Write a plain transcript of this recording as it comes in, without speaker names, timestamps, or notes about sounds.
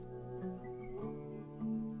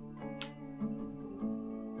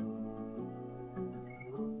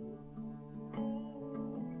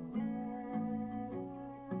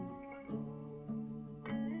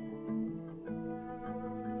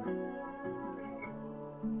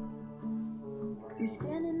I'm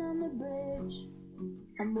standing on the bridge,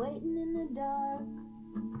 I'm waiting in the dark.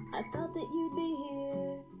 I thought that you'd be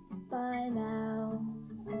here by now.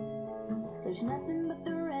 There's nothing but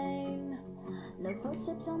the rain, no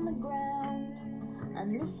footsteps on the ground.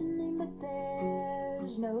 I'm listening but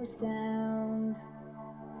there's no sound.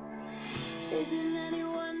 Isn't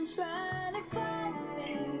anyone trying to find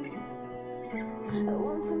me?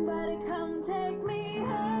 Won't somebody come take me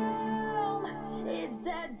home? It's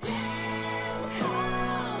that damn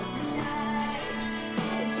cold night.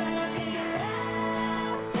 You're trying to figure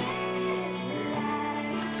out this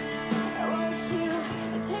life. Won't you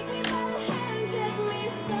take me by the hand, take me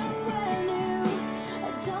somewhere new? I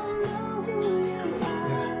don't know who you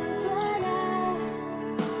are, but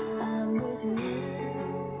I'm with you.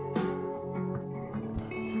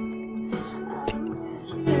 I'm with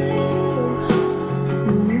you.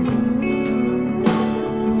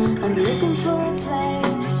 I'm looking for a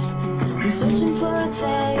place, I'm searching for a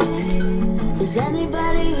face. Is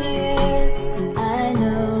anybody here I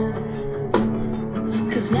know?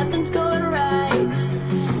 'Cause nothing's going right,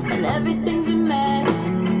 and everything's a mess,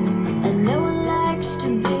 and no one likes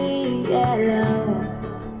to be alone.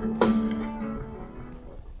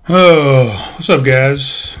 Oh, what's up,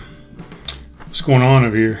 guys? What's going on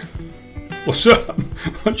over here? What's up?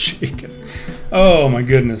 I'm shaking. Oh my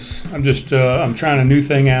goodness. I'm trying a new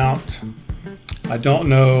thing out. I don't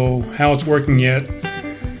know how it's working yet.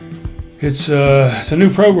 It's a new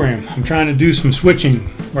program. I'm trying to do some switching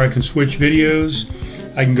where I can switch videos.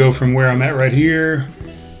 I can go from where I'm at right here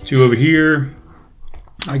to over here.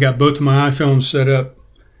 I got both of my iPhones set up,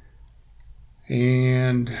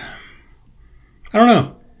 and I don't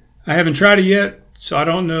know. I haven't tried it yet, so I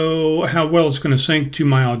don't know how well it's going to sync to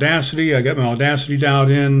my Audacity. I got my Audacity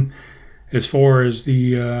dialed in as far as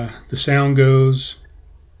the sound goes.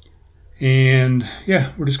 And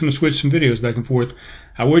yeah, we're just going to switch some videos back and forth.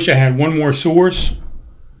 I wish I had one more source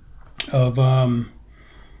of a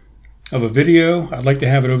video. I'd like to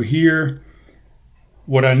have it over here.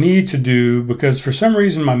 What I need to do, because for some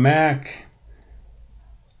reason my Mac,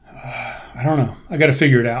 I don't know. I got to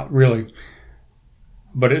figure it out, really.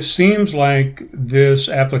 But it seems like this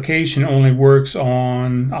application only works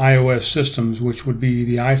on iOS systems, which would be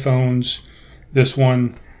the iPhones, this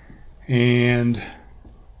one, and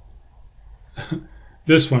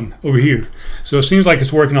this one over here. So it seems like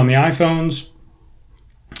it's working on the iPhones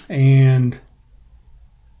and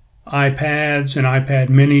iPads and iPad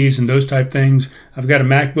minis and those type things. I've got a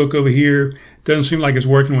MacBook over here. Doesn't seem like it's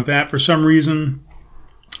working with that for some reason.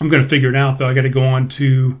 I'm going to figure it out, though. I got to go on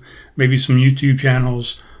to maybe some YouTube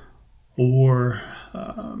channels or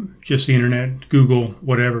just the internet, Google,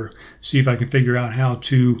 whatever. See if I can figure out how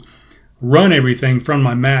to run everything from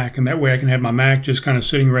my Mac, and that way I can have my Mac just kind of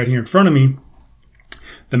sitting right here in front of me.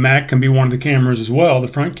 The Mac can be one of the cameras as well, the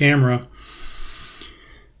front camera,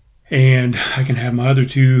 and I can have my other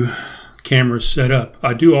two cameras set up.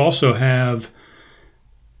 I do also have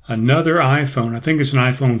another iPhone. I think it's an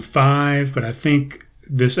iPhone 5, but I think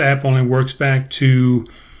this app only works back to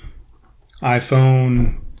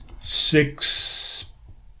iPhone 6S,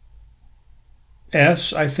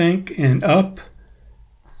 I think, and up.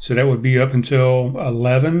 So that would be up until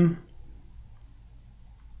 11.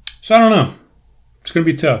 So I don't know. It's going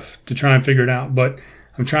to be tough to try and figure it out, but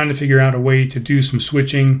I'm trying to figure out a way to do some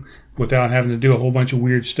switching without having to do a whole bunch of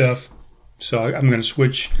weird stuff. So I'm going to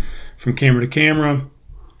switch from camera to camera.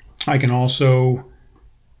 I can also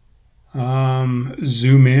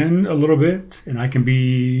zoom in a little bit, and I can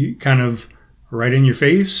be kind of right in your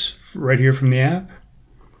face right here from the app.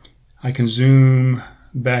 I can zoom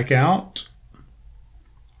back out.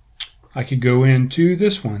 I could go into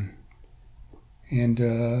this one, and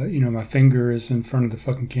my finger is in front of the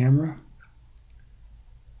fucking camera,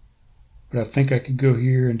 but I think I could go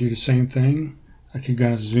here and do the same thing. I could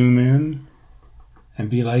kind of zoom in and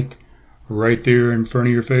be like right there in front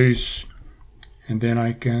of your face, and then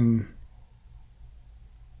I can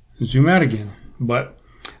zoom out again. But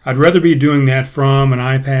I'd rather be doing that from an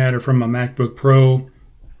iPad or from my MacBook Pro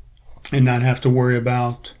and not have to worry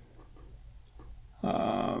about,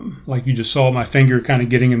 like you just saw, my finger kind of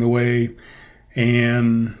getting in the way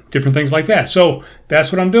and different things like that. So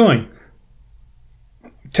that's what I'm doing.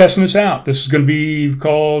 Testing this out. This is going to be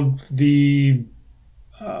called the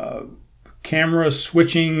camera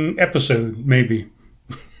switching episode, maybe.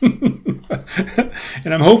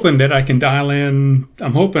 And I'm hoping that I can dial in.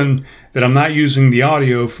 I'm hoping that I'm not using the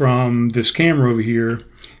audio from this camera over here,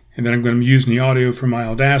 and then I'm going to be using the audio from my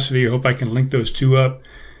Audacity. I hope I can link those two up.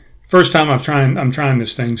 First time I'm trying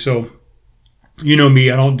this thing, so you know me.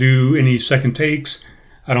 I don't do any second takes.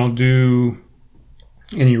 I don't do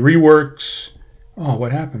any reworks. Oh,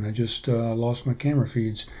 what happened? I just lost my camera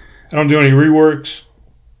feeds. I don't do any reworks.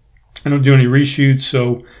 I don't do any reshoots.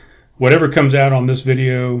 So whatever comes out on this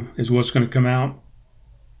video is what's going to come out.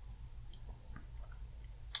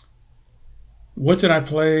 What did I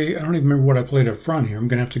play? I don't even remember what I played up front here. I'm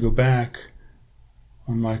going to have to go back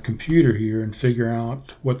on my computer here and figure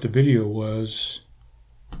out what the video was.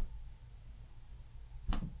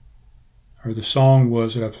 Or the song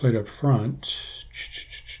was that I played up front.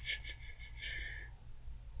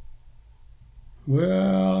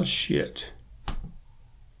 Well, shit.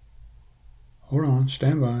 Hold on,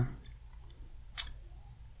 stand by.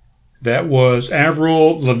 That was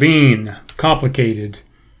Avril Lavigne, Complicated,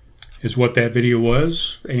 is what that video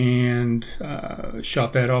was. And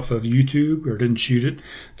shot that off of YouTube, or didn't shoot it.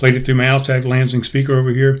 Played it through my outside Lansing speaker over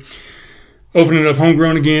here. Opening up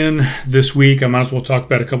Homegrown again this week. I might as well talk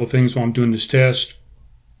about a couple things while I'm doing this test.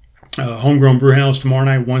 Homegrown Brewhouse tomorrow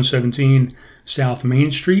night, 117 South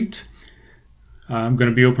Main Street. I'm going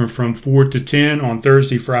to be open from 4 to 10 on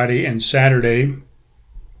Thursday, Friday, and Saturday.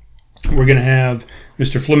 We're going to have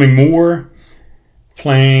Mr. Fleming Moore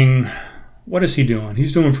playing, what is he doing?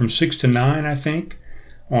 He's doing from 6 to 9, I think,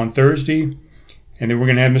 on Thursday. And then we're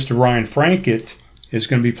going to have Mr. Ryan Frankett is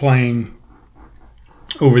going to be playing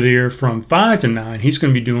over there from 5 to 9. He's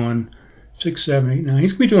going to be doing 6, 7, 8, 9.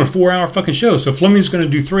 He's going to be doing a 4-hour fucking show. So Fleming's going to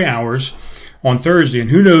do 3 hours on Thursday.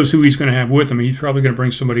 And who knows who he's going to have with him. He's probably going to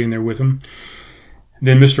bring somebody in there with him.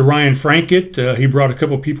 Then Mr. Ryan Frankett, he brought a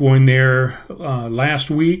couple people in there last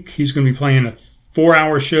week. He's going to be playing a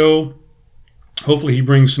 4-hour show. Hopefully he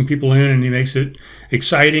brings some people in and he makes it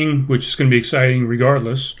exciting, which is going to be exciting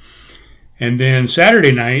regardless. And then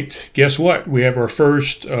Saturday night, guess what? We have our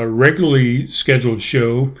first regularly scheduled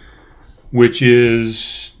show, which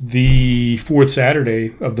is the fourth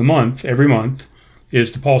Saturday of the month, every month,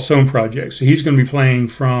 is the Paul Stone Project. So he's going to be playing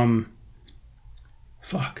from,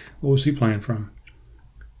 what was he playing from?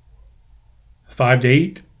 5 to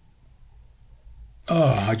 8. Oh,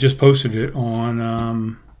 I just posted it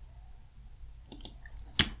on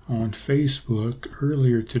Facebook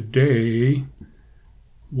earlier today.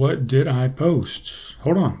 What did I post?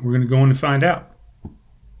 Hold on, we're going to go in and find out.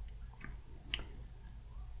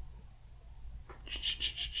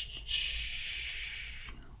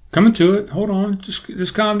 Coming to it. Hold on,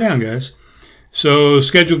 just calm down, guys. So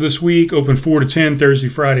scheduled this week, open 4 to 10, Thursday,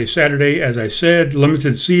 Friday, Saturday. As I said,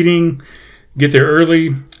 limited seating. Get there early.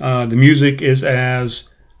 The music is as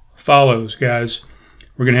follows, guys.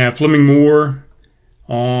 We're going to have Fleming Moore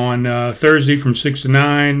on Thursday from 6 to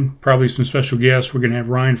 9. Probably some special guests. We're going to have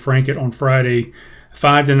Ryan Frankett on Friday,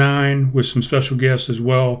 5 to 9, with some special guests as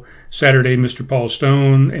well. Saturday, Mr. Paul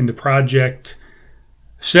Stone and the Project,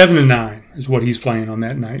 7 to 9 is what he's playing on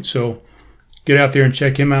that night. So get out there and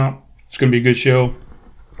check him out. It's going to be a good show.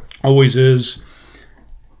 Always is.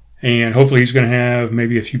 And hopefully he's going to have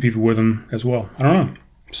maybe a few people with him as well. I don't know.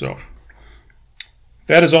 So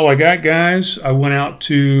that is all I got, guys. I went out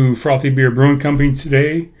to Frothy Beer Brewing Company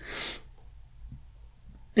today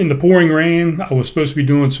in the pouring rain. I was supposed to be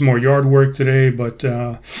doing some more yard work today, but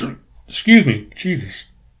excuse me, Jesus.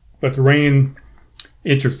 But the rain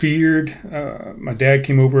interfered. My dad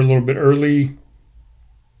came over a little bit early,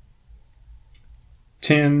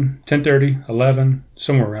 10:30, 11,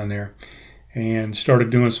 somewhere around there, and started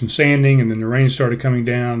doing some sanding, and then the rain started coming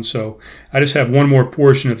down. So I just have one more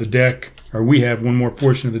portion of the deck, or we have one more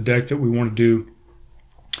portion of the deck that we want to do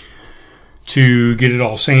to get it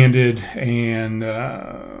all sanded and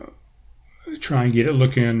try and get it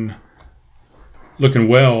looking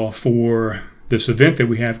well for this event that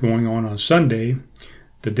we have going on Sunday,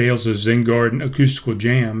 the Dales of Zen Garden Acoustical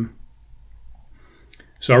Jam.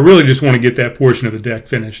 So I really just want to get that portion of the deck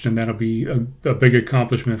finished, and that'll be a big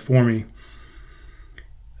accomplishment for me.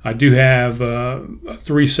 I do have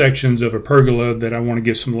 3 sections of a pergola that I want to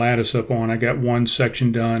get some lattice up on. I got one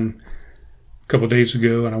section done a couple days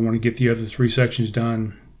ago, and I want to get the other 3 sections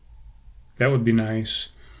done. That would be nice.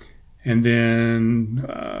 And then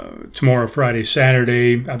tomorrow, Friday,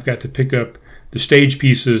 Saturday, I've got to pick up the stage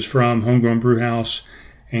pieces from Homegrown Brewhouse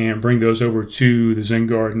and bring those over to the Zen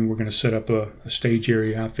Garden. We're going to set up a stage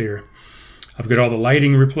area out there. I've got all the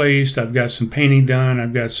lighting replaced. I've got some painting done.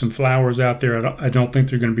 I've got some flowers out there. I don't think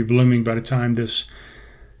they're going to be blooming by the time this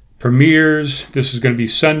premieres. This is going to be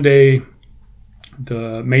Sunday,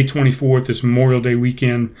 the May 24th, this Memorial Day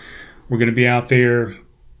weekend. We're going to be out there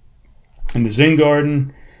in the Zen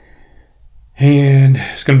Garden, and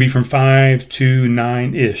it's going to be from 5 to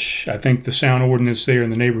 9-ish. I think the sound ordinance there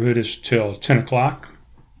in the neighborhood is till 10 o'clock,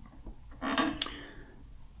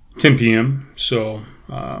 10 p.m. So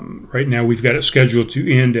right now we've got it scheduled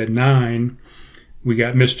to end at 9, We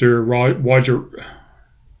got Mr.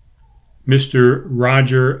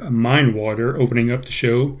 Roger Mindwater opening up the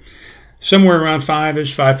show. Somewhere around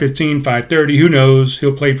 5-ish, 5:15, 5:30, who knows?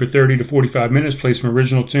 He'll play for 30 to 45 minutes, play some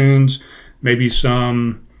original tunes, maybe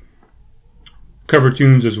some cover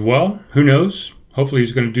tunes as well. Who knows? Hopefully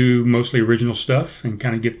he's going to do mostly original stuff and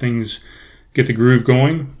kind of get the groove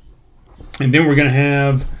going. And then we're going to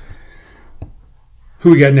have,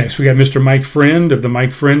 who we got next? We got Mr. Mike Friend of the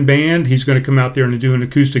Mike Friend Band. He's going to come out there and do an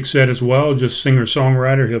acoustic set as well, just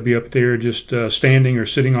singer-songwriter. He'll be up there just standing or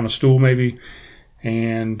sitting on a stool maybe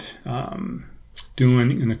and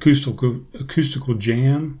doing an acoustical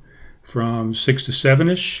jam from 6 to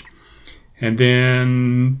 7-ish. And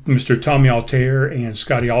then Mr. Tommy Altair and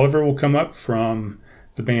Scotty Oliver will come up from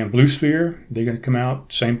the band Blue Sphere. They're going to come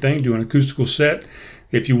out, same thing, do an acoustical set.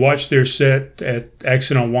 If you watch their set at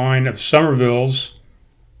Accidental Wine of Somerville's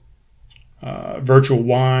virtual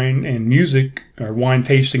wine and music, or wine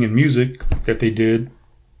tasting and music that they did,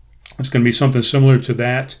 it's going to be something similar to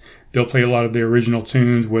that. They'll play a lot of their original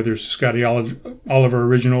tunes, whether it's Scotty Oliver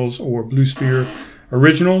originals or Blue Sphere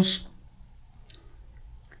originals.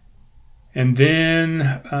 And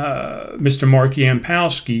then Mr. Mark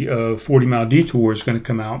Yampowski of 40 Mile Detour is going to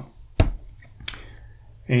come out.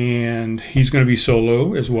 And he's going to be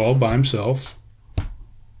solo as well by himself,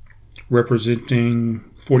 representing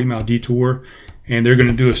 40 Mile Detour. And they're going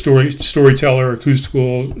to do a storyteller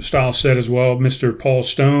acoustical style set as well. Mr. Paul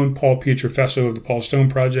Pietrofesso of the Paul Stone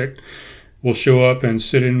Project will show up and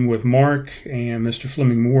sit in with Mark. And Mr.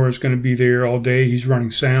 Fleming Moore is going to be there all day. He's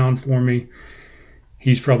running sound for me.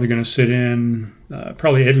 He's probably going to sit in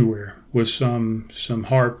probably everywhere with some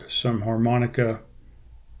harp, some harmonica.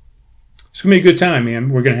 It's going to be a good time, man.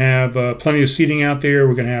 We're going to have plenty of seating out there.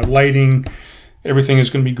 We're going to have lighting. Everything is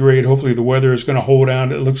going to be great. Hopefully the weather is going to hold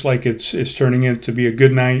out. It looks like it's turning in to be a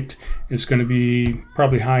good night. It's going to be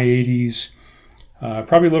probably high 80s,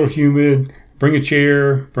 probably a little humid. Bring a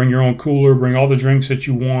chair, bring your own cooler, bring all the drinks that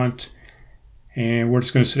you want. And we're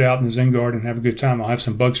just going to sit out in the Zen Garden and have a good time. I'll have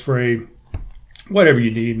some bug spray. Whatever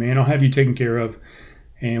you need, man, I'll have you taken care of,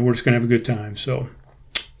 and we're just going to have a good time. So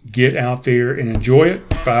get out there and enjoy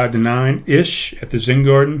it, 5 to 9-ish at the Zen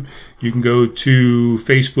Garden. You can go to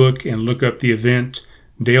Facebook and look up the event,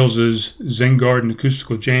 Dale's Zen Garden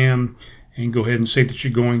Acoustical Jam, and go ahead and say that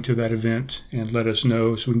you're going to that event and let us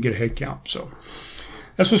know so we can get a head count. So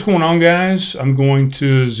that's what's going on, guys. I'm going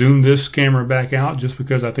to zoom this camera back out just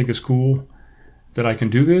because I think it's cool that I can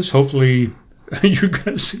do this. Hopefully you're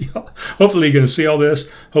going to see all this.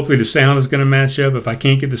 Hopefully the sound is going to match up. If I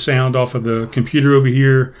can't get the sound off of the computer over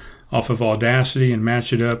here, off of Audacity, and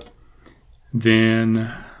match it up, then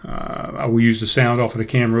I will use the sound off of the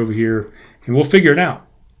camera over here, and we'll figure it out.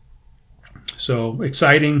 So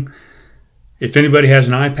exciting. If anybody has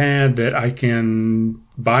an iPad that I can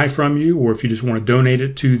buy from you, or if you just want to donate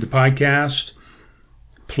it to the podcast,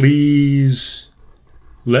 please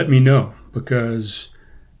let me know, because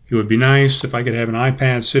it would be nice if I could have an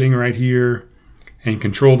iPad sitting right here and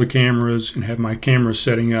control the cameras and have my cameras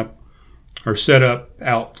set up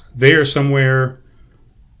out there somewhere,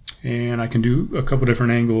 and I can do a couple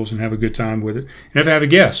different angles and have a good time with it. And if I have a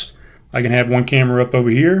guest, I can have one camera up over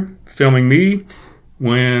here filming me.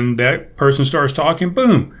 When that person starts talking,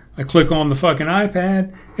 boom, I click on the fucking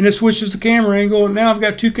iPad and it switches the camera angle, and now I've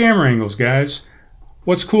got 2 camera angles, guys.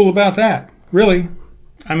 What's cool about that? Really?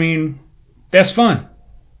 I mean, that's fun.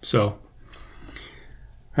 So,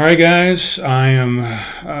 all right, guys, I am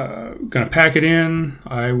going to pack it in.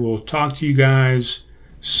 I will talk to you guys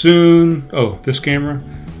soon. Oh, this camera.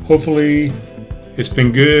 Hopefully, it's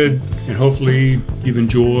been good, and hopefully, you've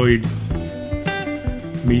enjoyed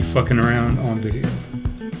me fucking around on video.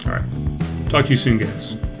 All right, talk to you soon,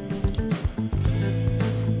 guys.